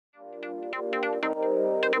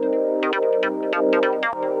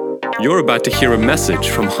You're about to hear a message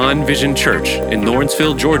from Han Vision Church in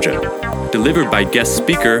Lawrenceville, Georgia, delivered by guest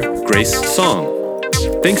speaker Grace Song.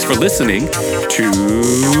 Thanks for listening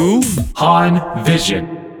to Han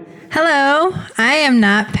Vision. Hello, I am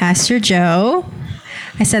not Pastor Joe.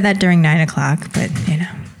 I said that during 9 o'clock, but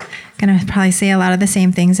gonna probably say a lot of the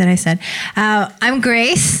same things that I said. I'm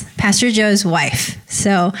Grace, Pastor Joe's wife.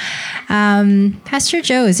 So Pastor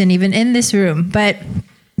Joe isn't even in this room, but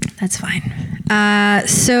that's fine.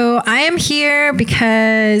 So I am here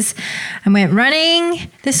because I went running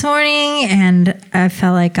this morning and I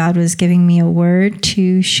felt like God was giving me a word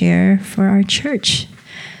to share for our church.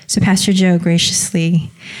 So Pastor Joe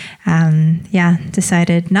graciously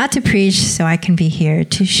decided not to preach so I can be here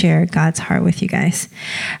to share God's heart with you guys.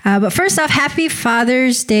 But first off, happy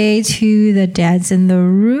Father's Day to the dads in the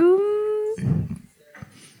room.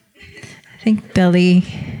 I think Billy.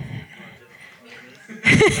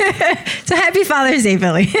 So happy Father's Day,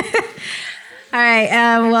 Billy. All right,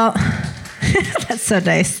 that's so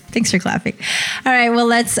nice. Thanks for clapping. All right, well,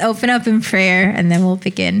 let's open up in prayer and then we'll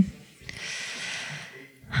begin.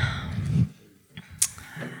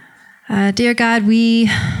 Dear God, we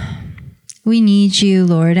need you,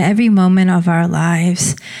 Lord, every moment of our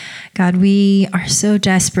lives. God, we are so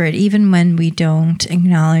desperate, even when we don't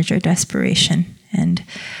acknowledge our desperation. And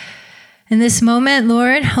in this moment,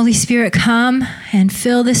 Lord, Holy Spirit, come and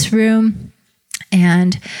fill this room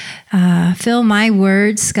and fill my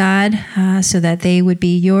words, God, so that they would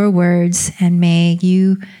be your words, and may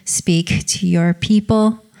you speak to your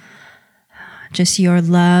people, just your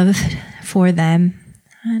love for them.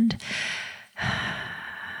 And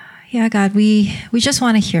God, we just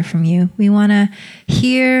want to hear from you. We want to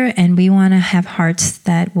hear, and we want to have hearts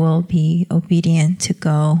that will be obedient to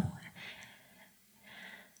go.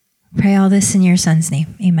 Pray all this in your Son's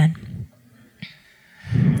name. Amen.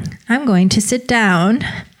 I'm going to sit down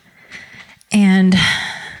and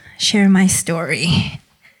share my story.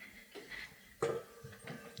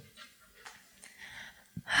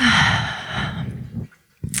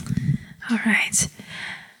 All right.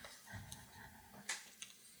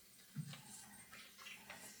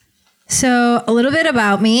 So a little bit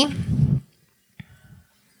about me.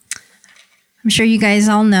 I'm sure you guys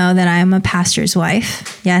all know that I'm a pastor's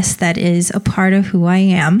wife. Yes, that is a part of who I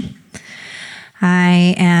am.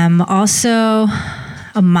 I am also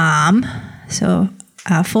a mom, so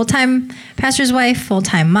a full-time pastor's wife,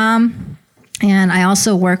 full-time mom, and I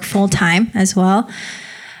also work full-time as well.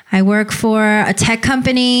 I work for a tech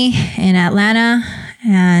company in Atlanta,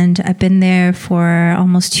 and I've been there for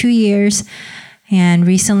almost 2 years. And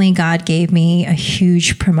recently, God gave me a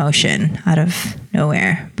huge promotion out of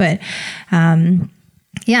nowhere. But in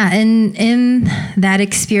that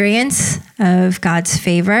experience of God's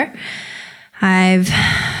favor, I've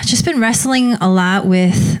just been wrestling a lot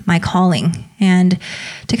with my calling. And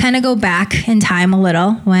to kind of go back in time a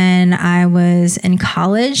little, when I was in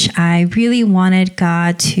college, I really wanted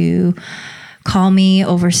God to call me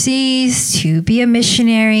overseas to be a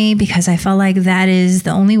missionary, because I felt like that is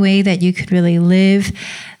the only way that you could really live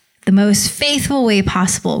the most faithful way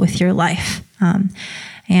possible with your life.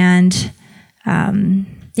 And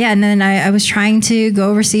then I was trying to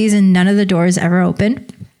go overseas and none of the doors ever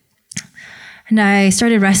opened. And I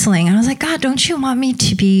started wrestling and I was like, God, don't you want me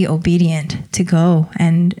to be obedient, to go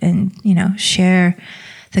and share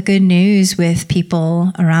the good news with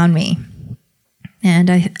people around me?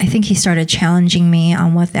 And I think he started challenging me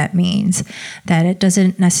on what that means, that it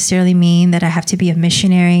doesn't necessarily mean that I have to be a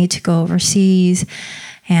missionary to go overseas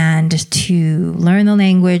and to learn the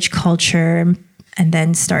language, culture, and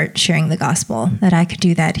then start sharing the gospel, that I could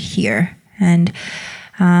do that here. And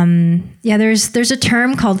there's a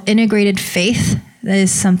term called integrated faith. That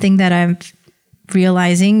is something that I'm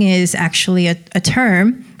realizing is actually a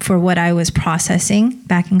term for what I was processing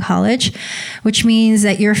back in college, which means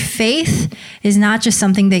that your faith is not just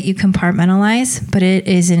something that you compartmentalize, but it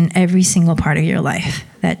is in every single part of your life.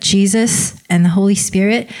 That Jesus and the Holy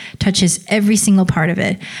Spirit touches every single part of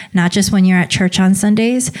it, not just when you're at church on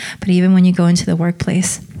Sundays, but even when you go into the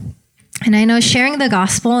workplace. And I know sharing the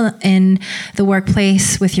gospel in the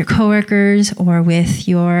workplace with your coworkers or with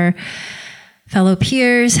your fellow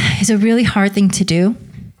peers is a really hard thing to do,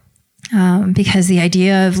 because the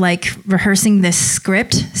idea of rehearsing this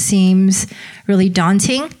script seems really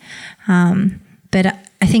daunting. But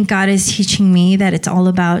I think God is teaching me that it's all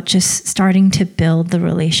about just starting to build the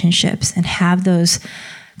relationships and have those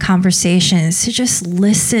conversations, to just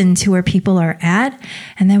listen to where people are at.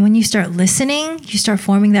 And then when you start listening, you start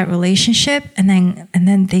forming that relationship, and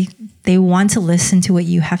then they want to listen to what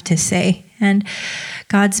you have to say. And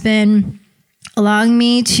God's been allowing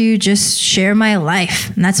me to just share my life.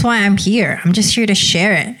 And that's why I'm here. I'm just here to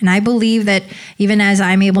share it. And I believe that even as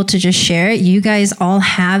I'm able to just share it, you guys all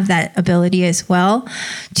have that ability as well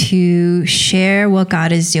to share what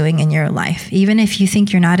God is doing in your life. Even if you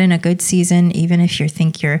think you're not in a good season, even if you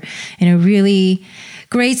think you're in a really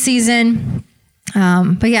great season.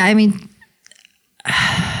 But yeah, I mean,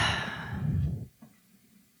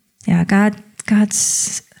 yeah,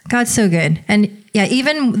 God's so good. And yeah,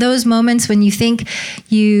 even those moments when you think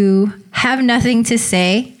you have nothing to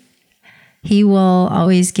say, he will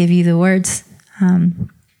always give you the words.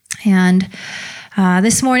 And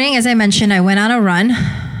this morning, as I mentioned, I went on a run,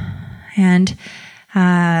 and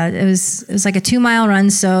it was like a 2-mile run.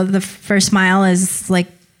 So the first mile is like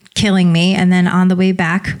killing me. And then on the way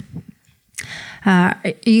back, are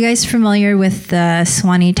you guys familiar with the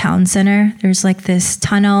Suwannee Town Center? There's like this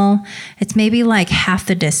tunnel. It's maybe like half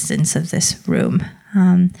the distance of this room.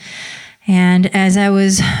 And as I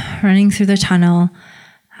was running through the tunnel,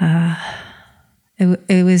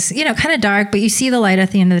 it was, kind of dark, but you see the light at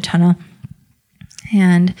the end of the tunnel.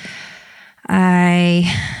 And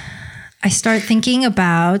I start thinking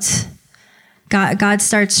about God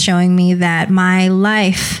starts showing me that my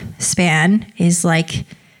lifespan is like,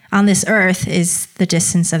 on this earth is the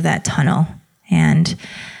distance of that tunnel. And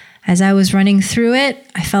as I was running through it,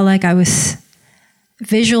 I felt like I was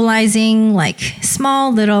visualizing like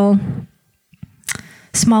small little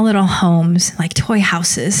homes, like toy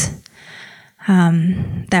houses,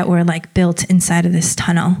 that were like built inside of this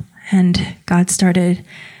tunnel. And God started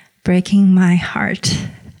breaking my heart.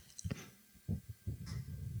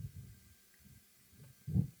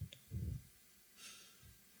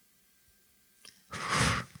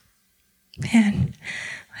 Man,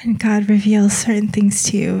 when God reveals certain things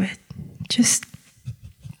to you,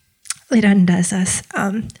 it undoes us.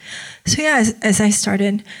 So yeah, as I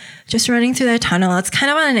started just running through that tunnel, it's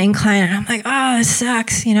kind of on an incline, and I'm like, oh, this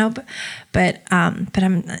sucks, but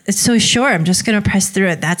it's so short. I'm just gonna press through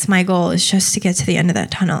it. That's my goal, is just to get to the end of that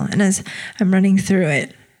tunnel. And as I'm running through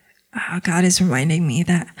it, God is reminding me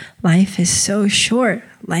that life is so short,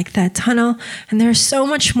 like that tunnel, and there's so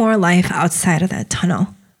much more life outside of that tunnel.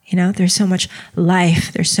 There's so much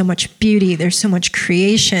life, there's so much beauty, there's so much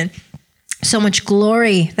creation, so much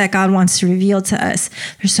glory that God wants to reveal to us.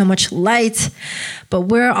 There's so much light, but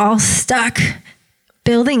we're all stuck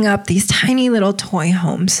building up these tiny little toy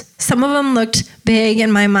homes. Some of them looked big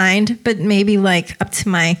in my mind, but maybe like up to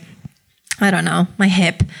my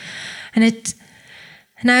hip.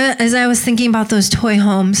 As I was thinking about those toy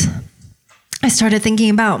homes, I started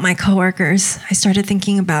thinking about my coworkers. I started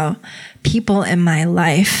thinking about people in my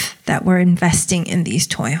life that were investing in these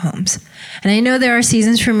toy homes. And I know there are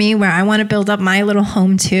seasons for me where I want to build up my little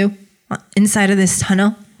home too, inside of this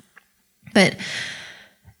tunnel. But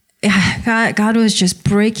yeah, God was just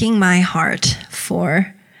breaking my heart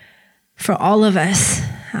for all of us.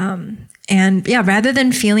 And yeah, rather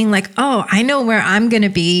than feeling like, oh, I know where I'm going to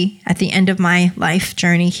be at the end of my life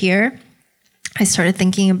journey here, I started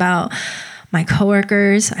thinking about my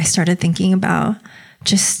coworkers. I started thinking about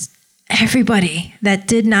just everybody that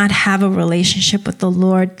did not have a relationship with the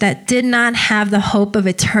Lord, that did not have the hope of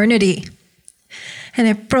eternity. And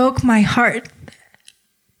it broke my heart.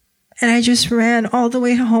 And I just ran all the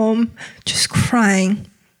way home, just crying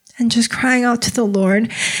out to the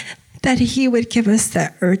Lord that he would give us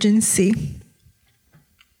that urgency.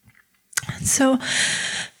 So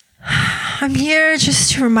I'm here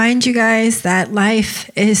just to remind you guys that life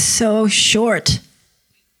is so short,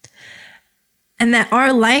 and that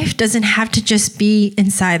our life doesn't have to just be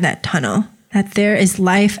inside that tunnel, that there is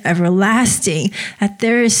life everlasting, that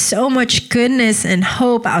there is so much goodness and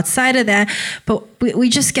hope outside of that, but we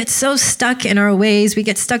just get so stuck in our ways, we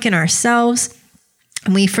get stuck in ourselves,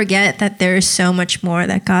 and we forget that there is so much more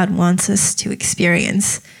that God wants us to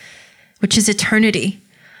experience, which is eternity.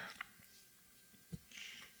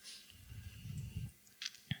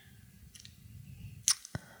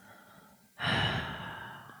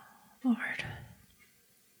 Lord.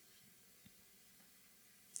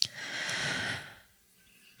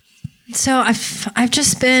 So I've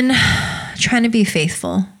just been trying to be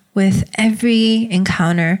faithful with every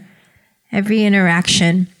encounter, every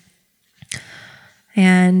interaction.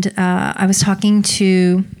 And I was talking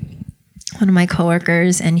to one of my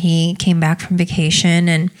coworkers, and he came back from vacation,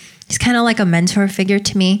 and he's kind of like a mentor figure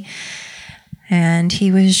to me. And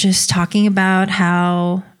he was just talking about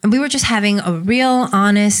how, and we were just having a real,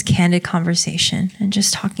 honest, candid conversation, and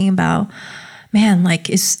just talking about, man, like,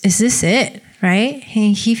 is this it? right?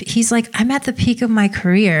 He's like, I'm at the peak of my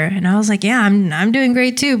career. And I was like, yeah, I'm doing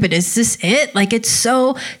great too, but is this it? Like, it's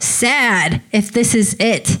so sad if this is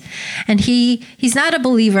it. And he's not a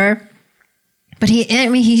believer, but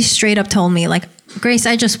he straight up told me, like, Grace,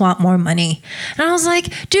 I just want more money. And I was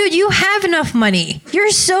like, dude, you have enough money.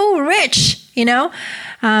 You're so rich,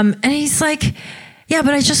 And he's like, yeah,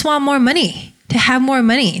 but I just want more money, to have more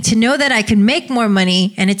money, to know that I can make more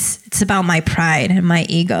money. And it's about my pride and my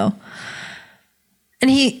ego. And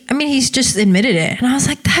he's just admitted it. And I was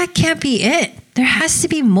like, that can't be it. There has to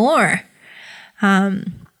be more.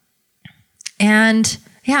 And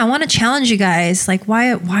yeah, I want to challenge you guys. Like,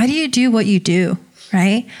 why do you do what you do,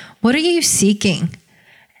 right? What are you seeking?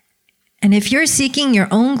 And if you're seeking your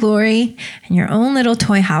own glory and your own little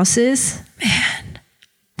toy houses, man,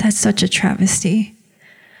 that's such a travesty.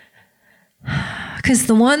 Because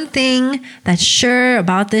the one thing that's sure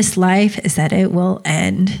about this life is that it will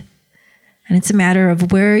end. And it's a matter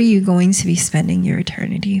of, where are you going to be spending your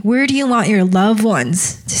eternity? Where do you want your loved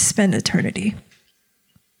ones to spend eternity?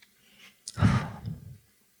 I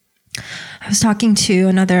was talking to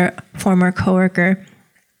another former coworker,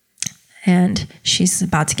 and she's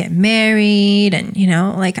about to get married. And,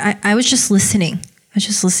 I was just listening. I was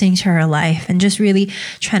just listening to her life and just really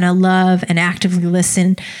trying to love and actively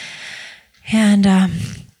listen. And,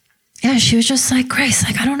 she was just like, Grace,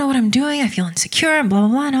 like, I don't know what I'm doing. I feel insecure and blah, blah,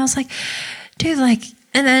 blah. And I was like, dude, like,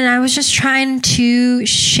 and then I was just trying to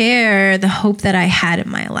share the hope that I had in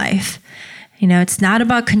my life. It's not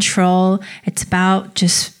about control. It's about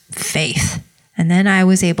just faith. And then I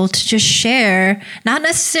was able to just share, not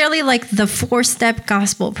necessarily like the 4-step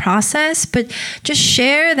gospel process, but just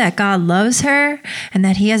share that God loves her and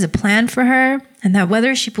that he has a plan for her, and that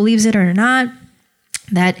whether she believes it or not,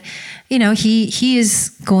 that, he is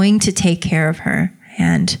going to take care of her.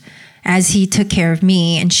 And as he took care of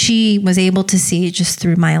me, and she was able to see just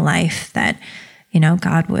through my life that,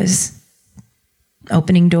 God was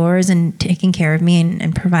opening doors and taking care of me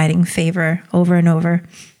and providing favor over and over.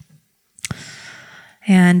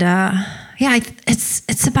 And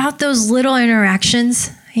it's about those little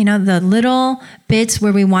interactions, the little bits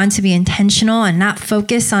where we want to be intentional and not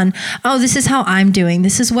focus on, oh, this is how I'm doing.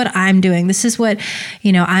 This is what I'm doing. This is what,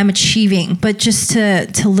 I'm achieving. But just to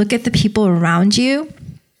look at the people around you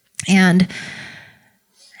and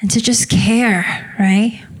to just care,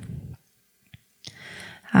 right?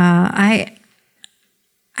 I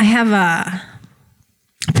have a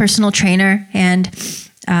personal trainer, and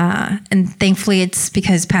thankfully it's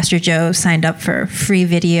because Pastor Joe signed up for free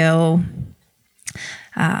video.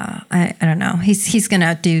 I don't know. He's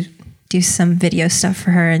gonna do some video stuff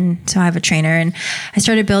for her, and so I have a trainer, and I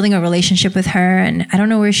started building a relationship with her. And I don't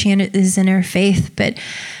know where she is in her faith, but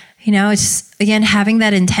it's again having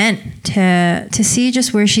that intent to see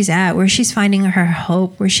just where she's at, where she's finding her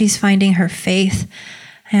hope, where she's finding her faith,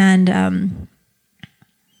 and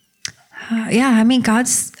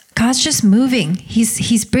God's just moving.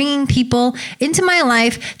 He's bringing people into my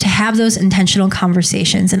life to have those intentional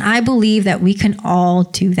conversations. And I believe that we can all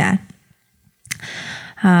do that.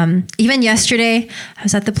 Even yesterday, I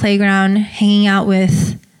was at the playground hanging out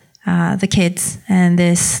with the kids, and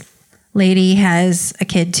this lady has a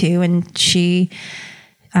kid too. And she,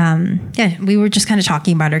 we were just kind of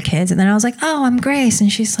talking about her kids. And then I was like, oh, I'm Grace.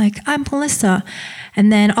 And she's like, I'm Melissa.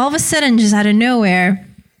 And then all of a sudden, just out of nowhere,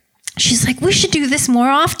 she's like, we should do this more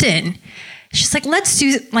often. She's like, let's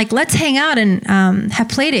hang out and have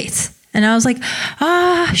play dates. And I was like,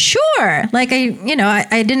 sure. Like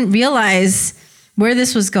I didn't realize where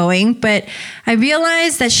this was going, but I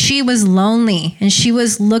realized that she was lonely and she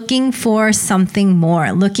was looking for something more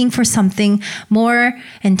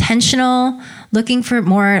intentional, looking for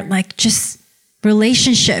more like just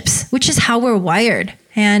relationships, which is how we're wired.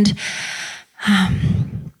 And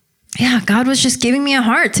God was just giving me a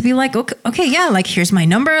heart to be like, okay, yeah, like here's my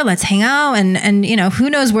number, let's hang out. And who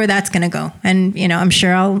knows where that's going to go. And, I'm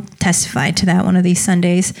sure I'll testify to that one of these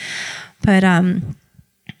Sundays. But,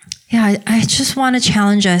 I just want to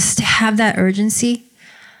challenge us to have that urgency,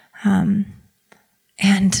 and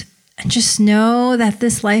just know that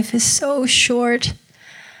this life is so short,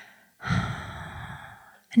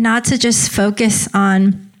 not to just focus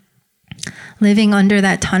on living under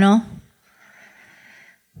that tunnel,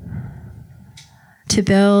 to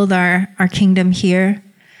build our kingdom here.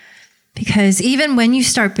 Because even when you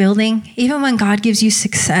start building, even when God gives you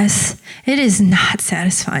success, it is not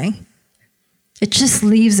satisfying. It just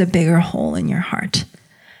leaves a bigger hole in your heart.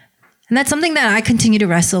 And that's something that I continue to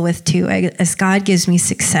wrestle with too, as God gives me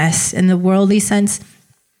success in the worldly sense.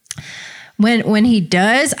 when he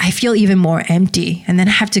does, I feel even more empty. And then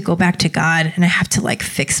I have to go back to God and I have to like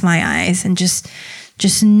fix my eyes and just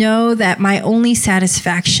know that my only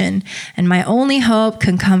satisfaction and my only hope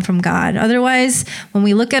can come from God. Otherwise, when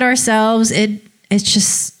we look at ourselves,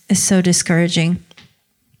 it's so discouraging.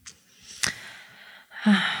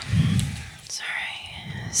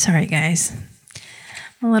 Sorry guys.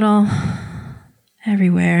 I'm a little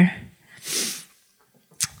everywhere.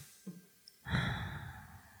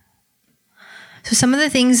 So some of the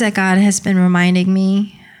things that God has been reminding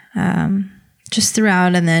me just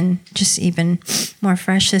throughout, and then just even more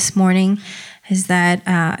fresh this morning, is that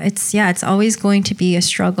it's always going to be a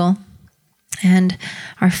struggle. And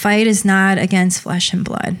our fight is not against flesh and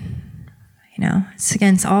blood. It's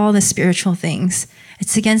against all the spiritual things.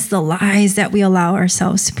 It's against the lies that we allow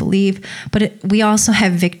ourselves to believe. But we also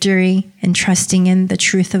have victory in trusting in the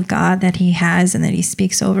truth of God that he has and that he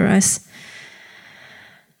speaks over us.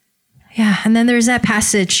 Yeah, and then there's that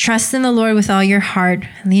passage, trust in the Lord with all your heart,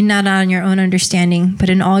 lean not on your own understanding, but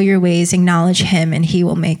in all your ways acknowledge him and he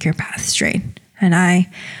will make your path straight. And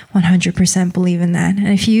I 100% believe in that. And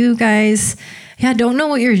if you guys, don't know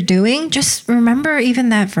what you're doing, just remember even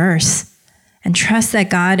that verse and trust that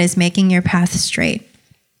God is making your path straight.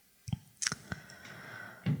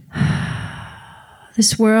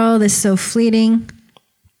 This world is so fleeting.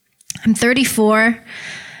 I'm 34.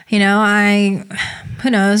 Who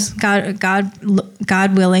knows?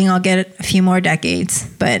 God willing, I'll get a few more decades.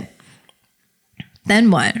 But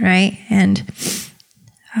then what, right? And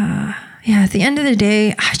at the end of the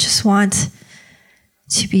day, I just want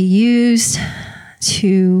to be used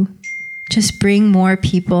to just bring more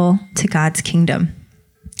people to God's kingdom.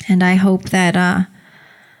 And I hope that,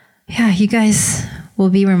 you guys will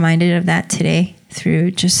be reminded of that today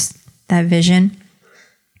through just that vision.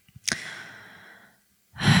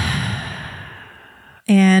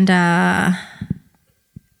 And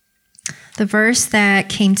the verse that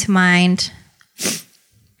came to mind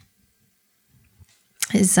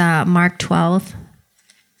is Mark 12.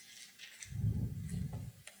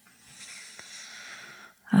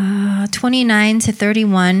 29 to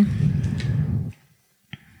 31.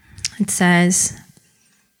 It says,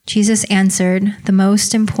 Jesus answered, the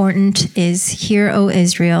most important is, hear, O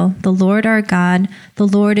Israel, the Lord our God, the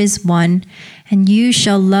Lord is one, and you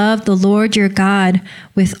shall love the Lord your God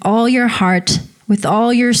with all your heart, with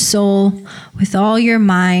all your soul, with all your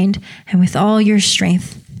mind, and with all your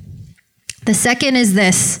strength. The second is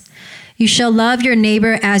this, you shall love your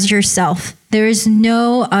neighbor as yourself. There is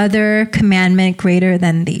no other commandment greater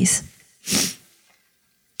than these.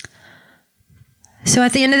 So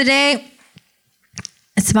at the end of the day,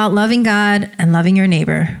 it's about loving God and loving your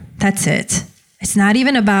neighbor. That's it. It's not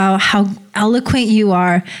even about how eloquent you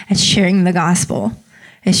are at sharing the gospel.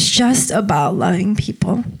 It's just about loving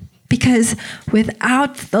people. Because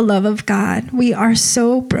without the love of God, we are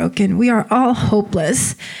so broken. We are all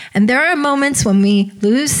hopeless. And there are moments when we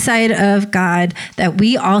lose sight of God that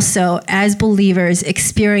we also, as believers,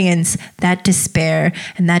 experience that despair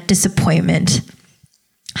and that disappointment.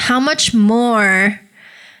 How much more,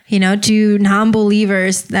 do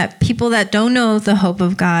non-believers, that people that don't know the hope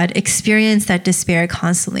of God, experience that despair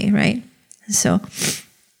constantly, right? So,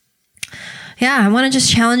 I want to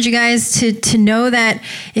just challenge you guys to know that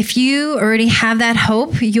if you already have that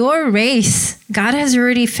hope, your race, God has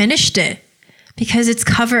already finished it because it's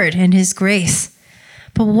covered in his grace.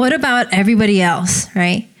 But what about everybody else,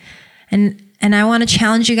 right? And I want to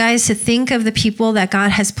challenge you guys to think of the people that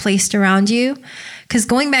God has placed around you, because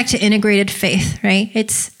going back to integrated faith, right?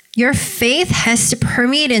 It's your faith has to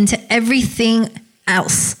permeate into everything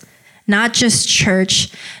else. Not just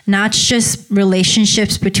church, not just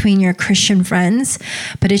relationships between your Christian friends,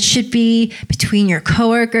 but it should be between your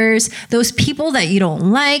coworkers, those people that you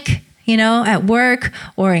don't like, at work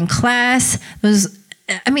or in class.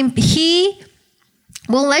 He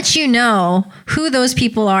will let you know who those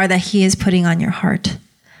people are that he is putting on your heart.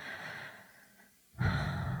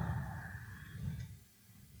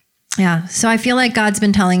 Yeah, so I feel like God's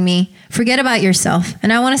been telling me, forget about yourself.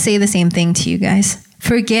 And I want to say the same thing to you guys.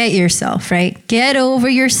 Forget yourself, right? Get over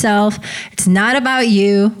yourself. It's not about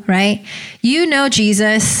you, right? You know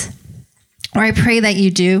Jesus, or I pray that you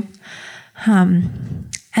do. And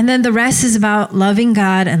then the rest is about loving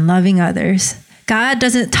God and loving others. God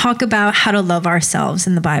doesn't talk about how to love ourselves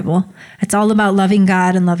in the Bible. It's all about loving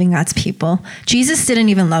God and loving God's people. Jesus didn't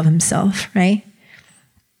even love himself, right?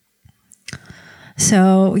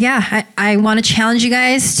 So I want to challenge you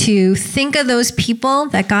guys to think of those people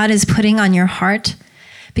that God is putting on your heart.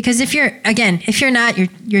 Because if you're not,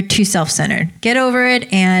 you're too self-centered. Get over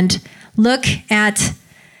it and look at,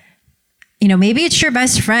 maybe it's your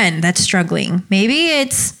best friend that's struggling. Maybe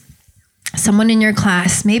it's someone in your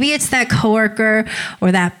class. Maybe it's that coworker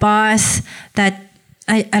or that boss that,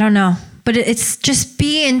 I don't know. But it's just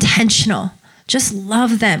be intentional. Just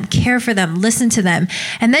love them, care for them, listen to them.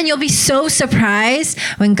 And then you'll be so surprised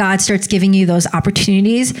when God starts giving you those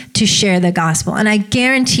opportunities to share the gospel. And I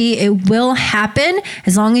guarantee it will happen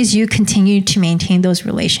as long as you continue to maintain those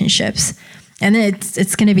relationships. And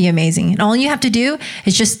it's going to be amazing. And all you have to do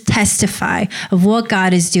is just testify of what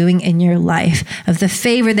God is doing in your life, of the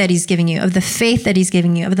favor that he's giving you, of the faith that he's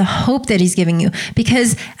giving you, of the hope that he's giving you.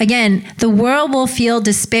 Because again, the world will feel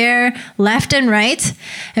despair left and right.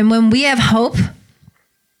 And when we have hope,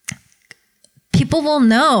 people will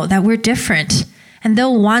know that we're different and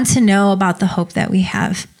they'll want to know about the hope that we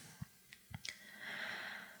have.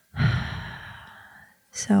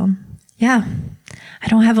 So, yeah. I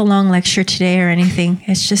don't have a long lecture today or anything.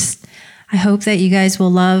 It's just, I hope that you guys will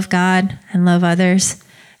love God and love others.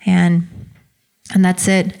 And that's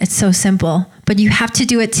it. It's so simple. But you have to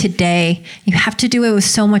do it today. You have to do it with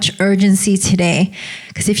so much urgency today.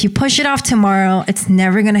 Because if you push it off tomorrow, it's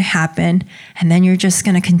never going to happen. And then you're just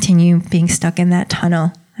going to continue being stuck in that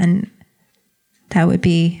tunnel. And that would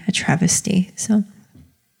be a travesty. So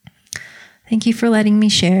thank you for letting me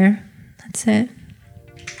share. That's it.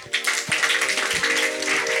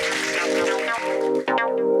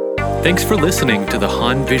 Thanks for listening to the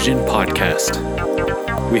Han Vision podcast.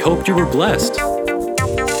 We hope you were blessed.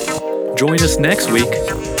 Join us next week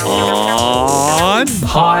on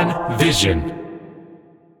Han Vision.